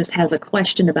provider just has a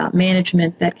question about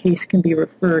management, that case can be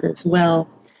referred as well.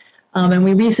 And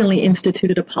we recently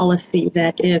instituted a policy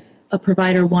that if a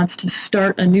provider wants to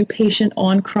start a new patient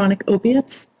on chronic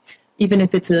opiates, even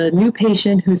if it's a new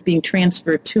patient who's being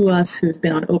transferred to us, who's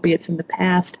been on opiates in the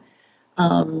past,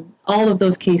 all of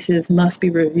those cases must be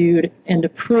reviewed and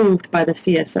approved by the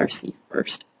CSRC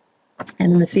first.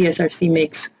 And then the CSRC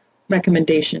makes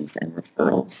recommendations and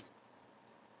referrals.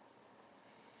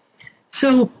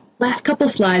 So last couple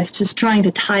slides, just trying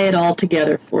to tie it all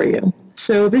together for you.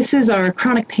 So this is our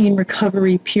chronic pain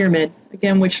recovery pyramid,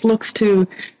 again, which looks to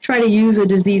try to use a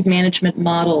disease management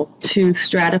model to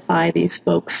stratify these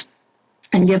folks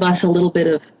and give us a little bit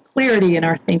of clarity in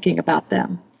our thinking about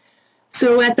them.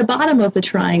 So at the bottom of the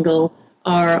triangle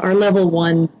are our level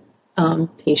 1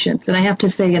 patients. And I have to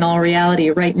say, in all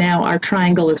reality, right now, our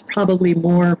triangle is probably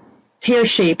more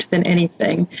pear-shaped than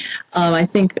anything. I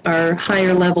think our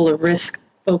higher level of risk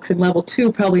folks in level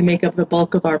 2 probably make up the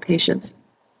bulk of our patients.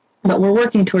 But we're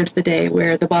working towards the day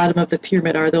where the bottom of the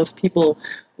pyramid are those people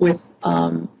with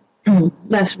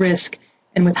less risk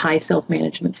and with high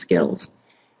self-management skills.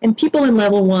 And people in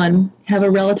level 1 have a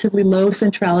relatively low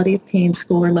centrality of pain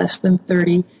score, less than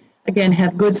 30, again,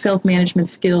 have good self-management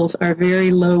skills, are very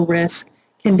low risk,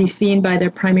 can be seen by their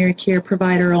primary care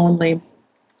provider only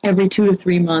every 2 to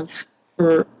 3 months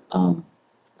for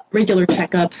regular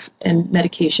checkups and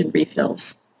medication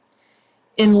refills.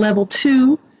 In level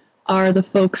 2 are the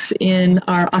folks in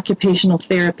our occupational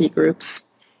therapy groups.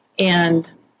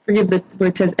 And forgive where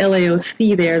it says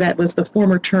LAOC there, that was the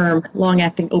former term,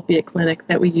 long-acting opiate clinic,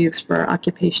 that we use for our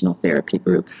occupational therapy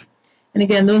groups. And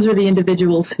again, those are the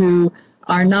individuals who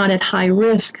are not at high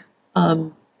risk,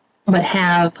 but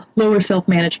have lower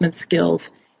self-management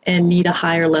skills and need a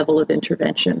higher level of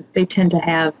intervention. They tend to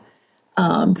have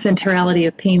centrality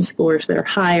of pain scores that are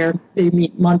higher. They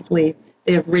meet monthly.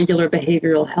 They have regular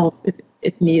behavioral health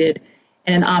if needed.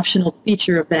 And an optional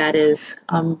feature of that is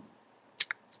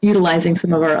utilizing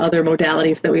some of our other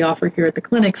modalities that we offer here at the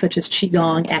clinic, such as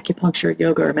Qigong, acupuncture,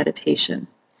 yoga, or meditation.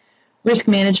 Risk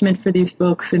management for these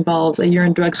folks involves a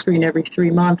urine drug screen every 3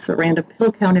 months, a random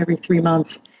pill count every 3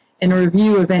 months, and a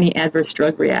review of any adverse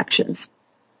drug reactions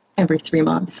every 3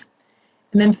 months.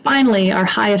 And then finally, our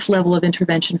highest level of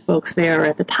intervention folks there are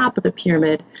at the top of the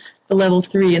pyramid, the level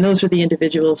 3, and those are the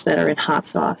individuals that are in hot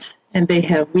sauce. And they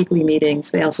have weekly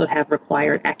meetings. They also have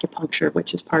required acupuncture,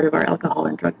 which is part of our alcohol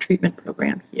and drug treatment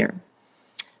program here.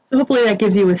 So hopefully that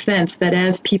gives you a sense that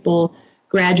as people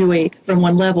graduate from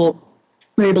one level,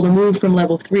 they're able to move from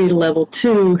level 3 to level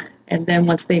 2, and then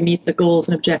once they meet the goals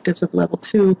and objectives of level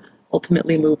 2,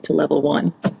 ultimately move to level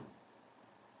 1.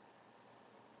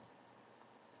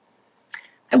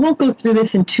 I won't go through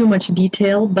this in too much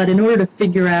detail, but in order to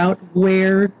figure out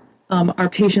where our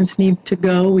patients need to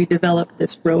go, we developed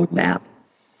this roadmap.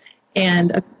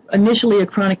 And initially, a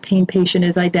chronic pain patient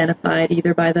is identified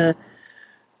either by the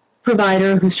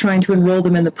provider who's trying to enroll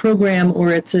them in the program,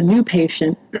 or it's a new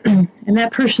patient. And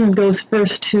that person goes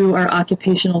first to our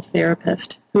occupational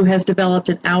therapist, who has developed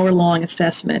an hour-long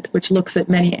assessment, which looks at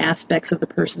many aspects of the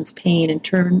person's pain,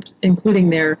 including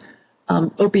their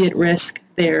opiate risk,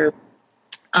 their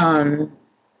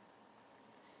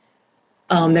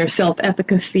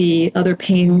self-efficacy, other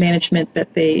pain management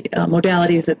that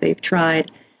modalities that they've tried,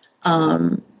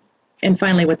 and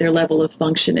finally what their level of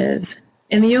function is.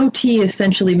 And the OT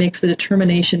essentially makes the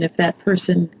determination if that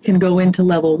person can go into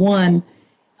level 1,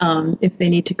 if they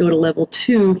need to go to level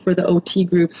 2 for the OT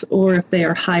groups, or if they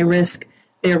are high risk,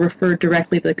 they are referred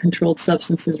directly to the Controlled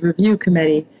Substances Review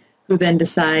Committee, who then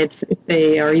decides if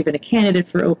they are even a candidate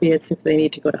for opiates, if they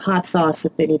need to go to hot sauce,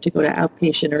 if they need to go to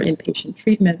outpatient or inpatient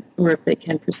treatment, or if they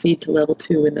can proceed to level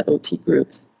 2 in the OT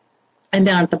groups. And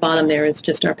down at the bottom there is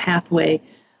just our pathway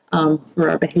for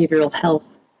our behavioral health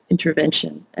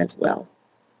intervention as well.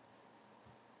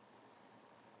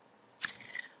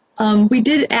 We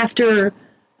did, after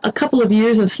a couple of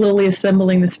years of slowly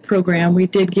assembling this program, we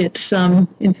did get some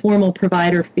informal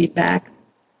provider feedback.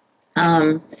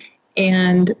 And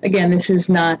again, this is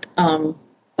not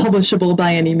publishable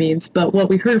by any means, but what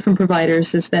we heard from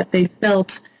providers is that they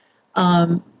felt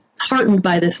heartened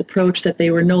by this approach, that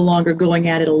they were no longer going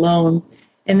at it alone,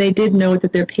 and they did note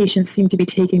that their patients seemed to be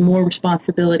taking more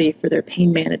responsibility for their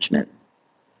pain management.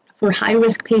 For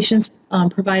high-risk patients,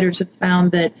 providers have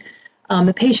found that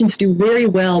the patients do very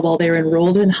well while they're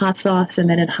enrolled in Hot Sauce and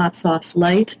then in Hot Sauce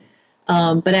Light,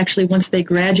 but actually once they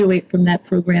graduate from that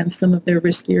program, some of their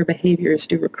riskier behaviors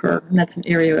do recur, and that's an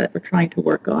area that we're trying to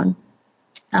work on.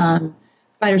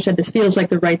 Providers said this feels like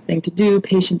the right thing to do,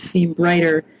 patients seem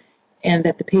brighter, and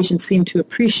that the patients seem to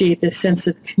appreciate this sense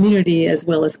of community as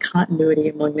well as continuity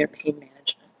among their pain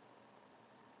management.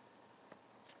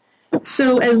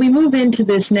 So as we move into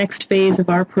this next phase of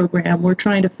our program, we're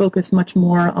trying to focus much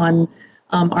more on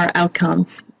our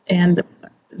outcomes. And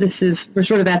we're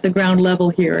sort of at the ground level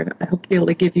here. I hope to be able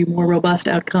to give you more robust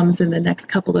outcomes in the next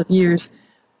couple of years.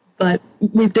 But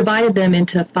we've divided them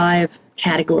into 5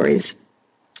 categories.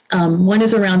 One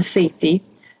is around safety,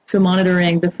 so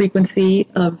monitoring the frequency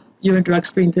of urine drug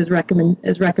screens as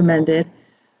recommended,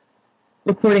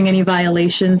 reporting any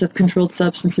violations of controlled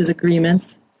substances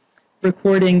agreements,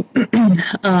 recording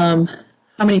how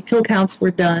many pill counts were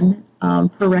done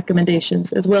per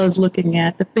recommendations, as well as looking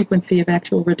at the frequency of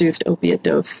actual reduced opiate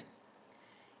dose.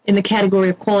 In the category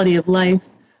of quality of life,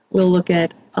 we'll look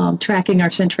at tracking our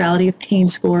centrality of pain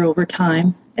score over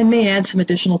time and may add some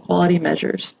additional quality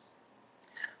measures.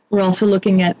 We're also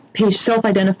looking at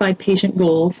self-identified patient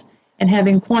goals and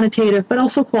having quantitative but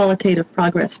also qualitative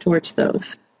progress towards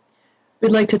those.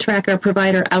 We'd like to track our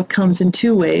provider outcomes in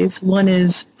 2 ways. One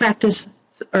is practice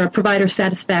or provider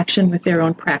satisfaction with their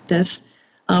own practice,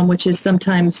 which is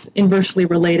sometimes inversely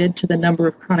related to the number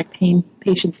of chronic pain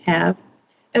patients have,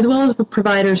 as well as the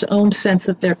provider's own sense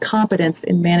of their competence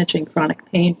in managing chronic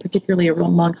pain, particularly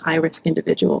among high-risk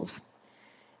individuals.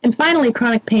 And finally,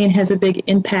 chronic pain has a big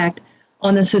impact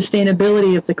on the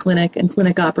sustainability of the clinic and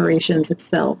clinic operations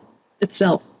itself.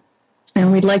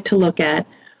 And we'd like to look at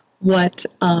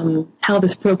how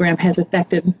this program has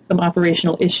affected some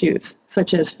operational issues,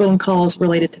 such as phone calls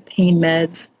related to pain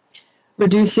meds,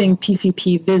 reducing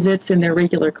PCP visits in their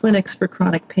regular clinics for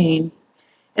chronic pain,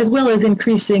 as well as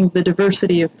increasing the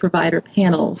diversity of provider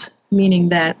panels, meaning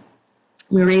that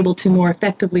we're able to more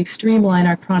effectively streamline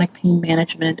our chronic pain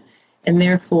management, and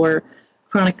therefore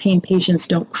chronic pain patients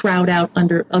don't crowd out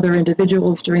under other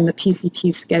individuals during the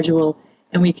PCP schedule,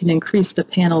 and we can increase the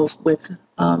panels with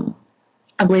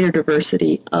a greater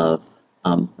diversity of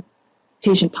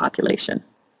patient population.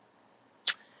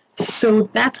 So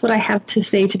that's what I have to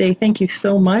say today. Thank you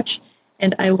so much,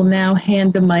 and I will now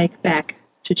hand the mic back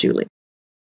to Julie.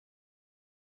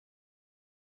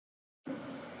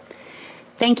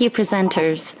 Thank you,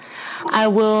 presenters. I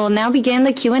will now begin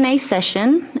the Q&A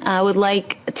session. I would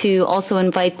like to also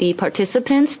invite the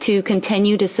participants to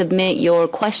continue to submit your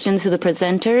questions to the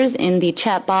presenters in the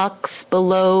chat box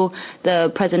below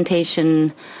the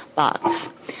presentation box.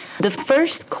 The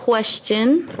first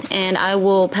question, and I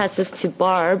will pass this to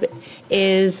Barb,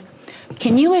 is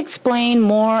can you explain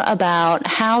more about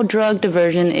how drug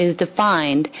diversion is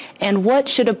defined and what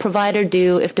should a provider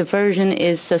do if diversion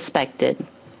is suspected?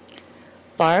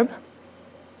 Barb?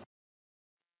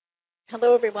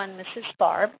 Hello, everyone. This is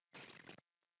Barb.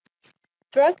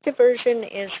 Drug diversion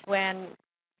is when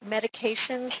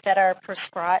medications that are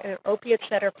prescribed, opiates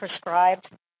that are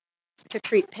prescribed to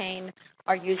treat pain,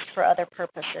 are used for other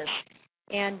purposes.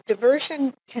 And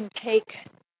diversion can take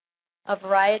a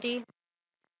variety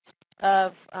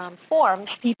of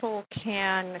forms. People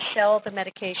can sell the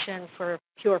medication for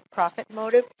pure profit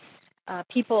motive.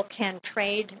 People can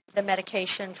trade the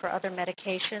medication for other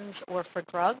medications or for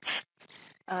drugs.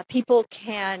 People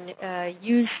can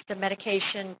use the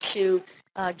medication to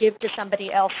give to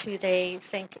somebody else who they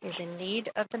think is in need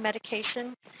of the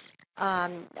medication.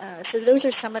 So those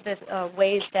are some of the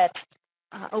ways that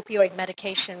opioid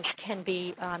medications can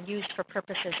be used for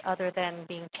purposes other than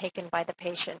being taken by the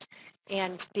patient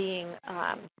and being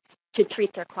to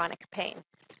treat their chronic pain.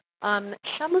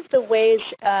 Some of the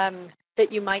ways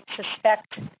that you might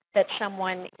suspect that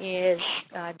someone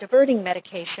is diverting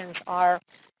medications are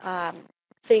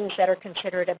things that are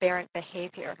considered aberrant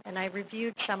behavior. And I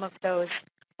reviewed some of those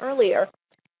earlier.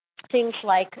 Things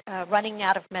like running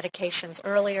out of medications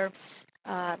earlier,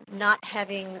 not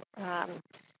having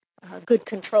good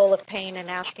control of pain and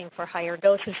asking for higher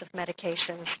doses of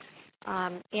medications.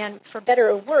 And for better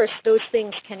or worse, those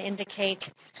things can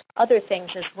indicate other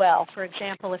things as well. For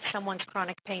example, if someone's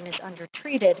chronic pain is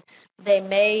undertreated, they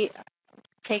may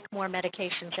take more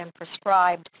medications than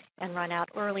prescribed and run out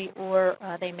early, or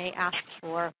they may ask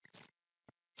for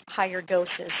higher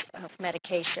doses of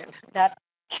medication. That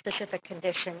specific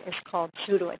condition is called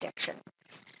pseudo-addiction.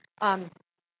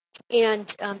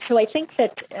 So I think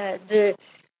that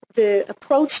the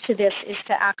approach to this is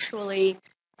to actually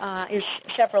is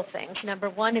several things. Number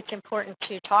one, it's important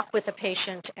to talk with the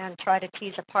patient and try to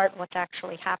tease apart what's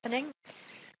actually happening.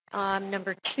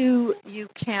 Number two, you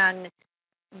can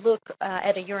look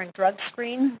at a urine drug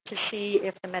screen to see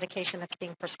if the medication that's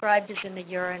being prescribed is in the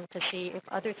urine, to see if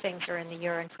other things are in the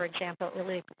urine, for example,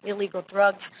 illegal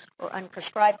drugs or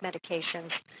unprescribed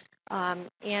medications,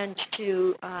 and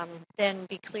to then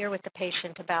be clear with the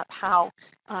patient about how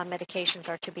medications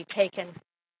are to be taken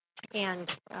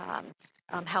and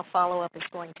how follow-up is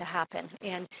going to happen.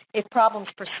 And if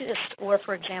problems persist, or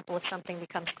for example, if something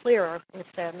becomes clearer,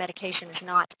 if the medication is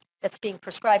not that's being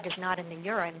prescribed is not in the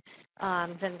urine,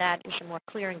 then that is a more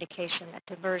clear indication that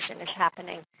diversion is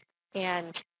happening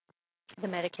and the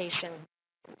medication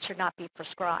should not be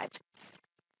prescribed.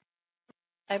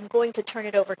 I'm going to turn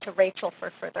it over to Rachel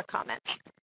for further comments.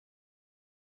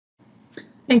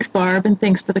 Thanks, Barb, and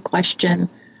thanks for the question.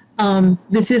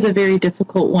 This is a very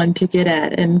difficult one to get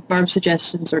at, and Barb's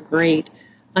suggestions are great.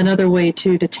 Another way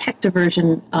to detect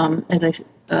diversion, as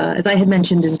I had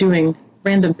mentioned, is doing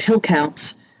random pill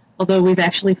counts, although we've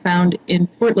actually found in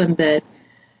Portland that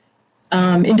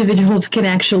individuals can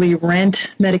actually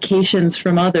rent medications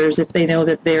from others if they know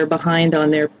that they're behind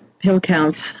on their pill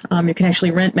counts. You can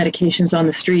actually rent medications on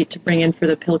the street to bring in for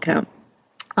the pill count.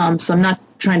 So I'm not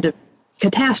trying to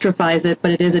catastrophize it,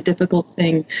 but it is a difficult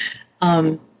thing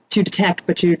to detect,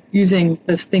 but you're using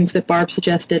those things that Barb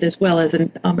suggested as well as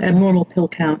an abnormal pill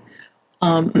count.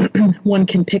 One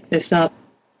can pick this up.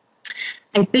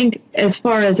 I think as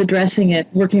far as addressing it,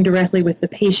 working directly with the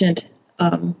patient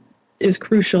is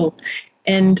crucial.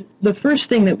 And the first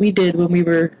thing that we did when we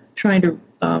were trying to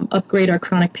upgrade our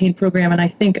chronic pain program, and I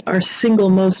think our single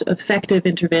most effective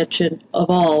intervention of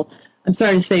all, I'm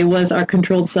sorry to say, was our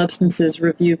Controlled Substances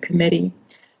Review Committee.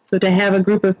 So to have a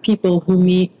group of people who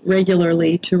meet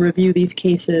regularly to review these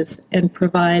cases and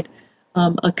provide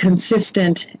a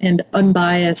consistent and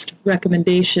unbiased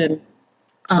recommendation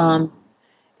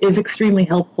is extremely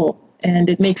helpful. And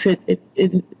it makes it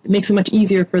makes it much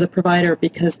easier for the provider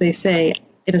because they say,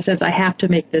 in a sense, I have to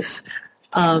make this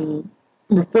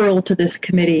referral to this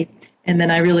committee, and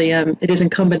then I really it is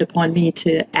incumbent upon me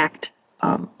to act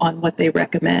on what they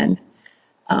recommend.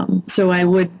 So I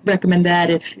would recommend that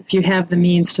if you have the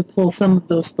means to pull some of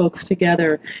those folks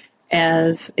together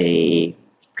as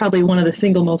probably one of the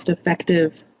single most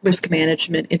effective risk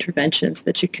management interventions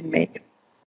that you can make.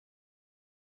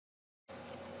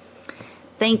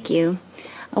 Thank you.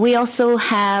 We also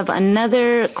have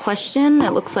another question.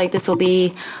 It looks like this will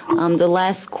be the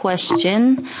last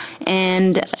question,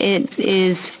 and it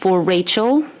is for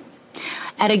Rachel.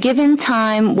 At a given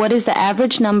time, what is the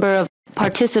average number of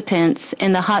participants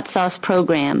in the hot sauce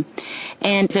program?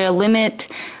 And is there a limit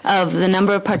of the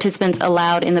number of participants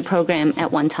allowed in the program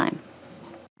at one time?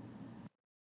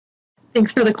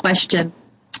 Thanks for the question.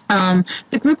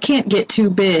 The group can't get too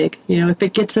big. If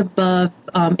it gets above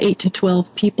 8 to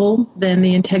 12 people, then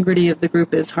the integrity of the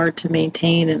group is hard to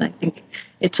maintain, and I think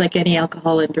it's like any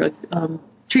alcohol and drug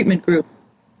treatment group.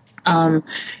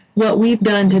 What we've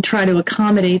done to try to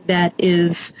accommodate that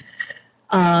is,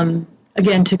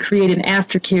 again, to create an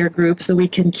aftercare group so we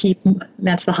can keep,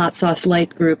 that's the Hot Sauce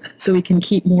Light group, so we can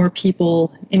keep more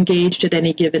people engaged at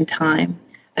any given time.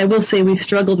 I will say we've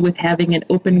struggled with having an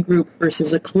open group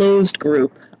versus a closed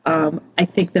group. I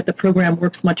think that the program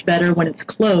works much better when it's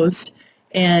closed,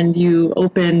 and you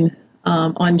open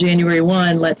on January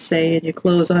 1, let's say, and you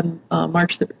close on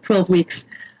March 12 weeks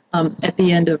at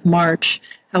the end of March.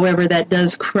 However, that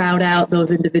does crowd out those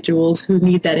individuals who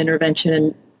need that intervention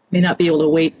and may not be able to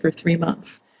wait for 3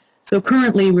 months. So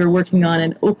currently we're working on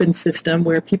an open system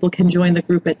where people can join the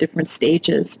group at different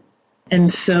stages.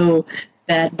 And so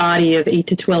that body of 8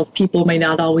 to 12 people may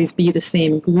not always be the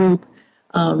same group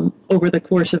over the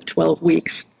course of 12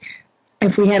 weeks.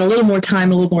 If we had a little more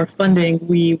time, a little more funding,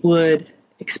 we would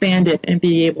expand it and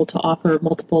be able to offer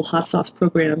multiple hot sauce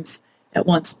programs at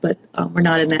once, but we're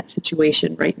not in that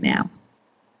situation right now.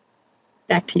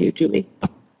 Back to you, Julie.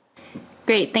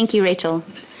 Great. Thank you, Rachel.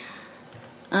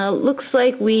 Looks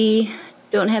like we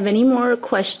don't have any more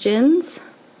questions.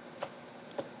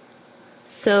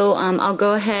 So I'll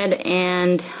go ahead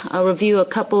and review a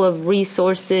couple of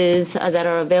resources that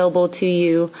are available to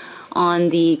you on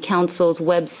the Council's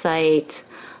website.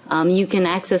 You can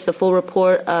access the full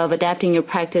report of adapting your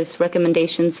practice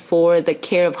recommendations for the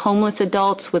care of homeless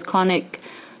adults with chronic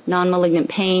non-malignant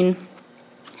pain,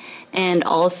 and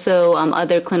also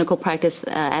other clinical practice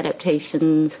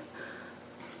adaptations.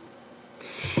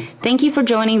 Thank you for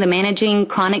joining the Managing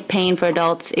Chronic Pain for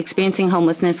Adults Experiencing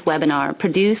Homelessness webinar,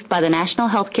 produced by the National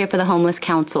Healthcare for the Homeless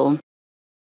Council.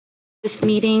 This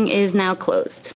meeting is now closed.